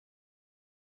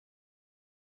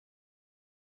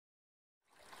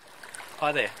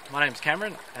Hi there, my name's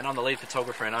Cameron and I'm the lead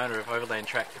photographer and owner of Overland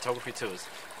Track Photography Tours.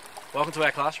 Welcome to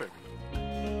our classroom.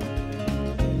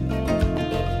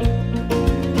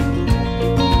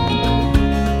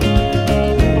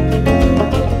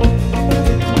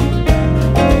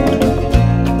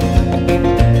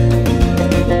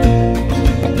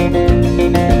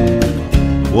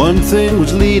 One thing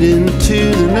was leading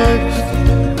to the next,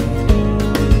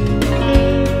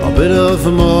 a bit of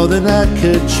more than I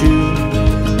could chew.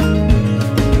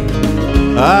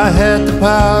 I had the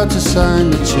power to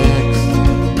sign the checks.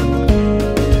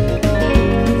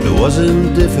 It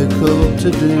wasn't difficult to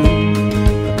do.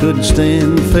 I couldn't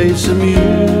stand the face of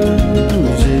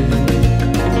music.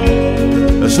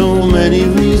 There's so many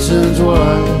reasons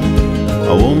why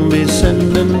I won't be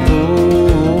sending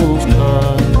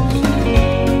postcards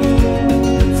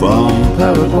from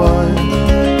Paraguay,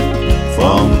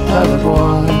 from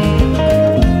Paraguay,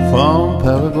 from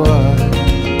Paraguay.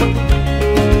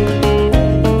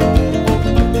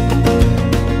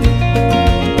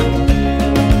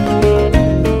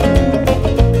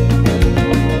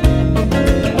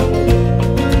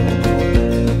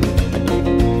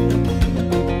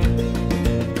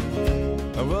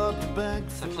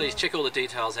 So please check all the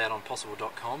details out on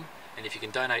Pozible.com, and if you can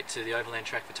donate to the Overland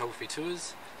Track Photography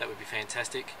Tours, that would be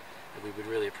fantastic and we would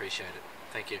really appreciate it.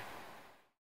 Thank you.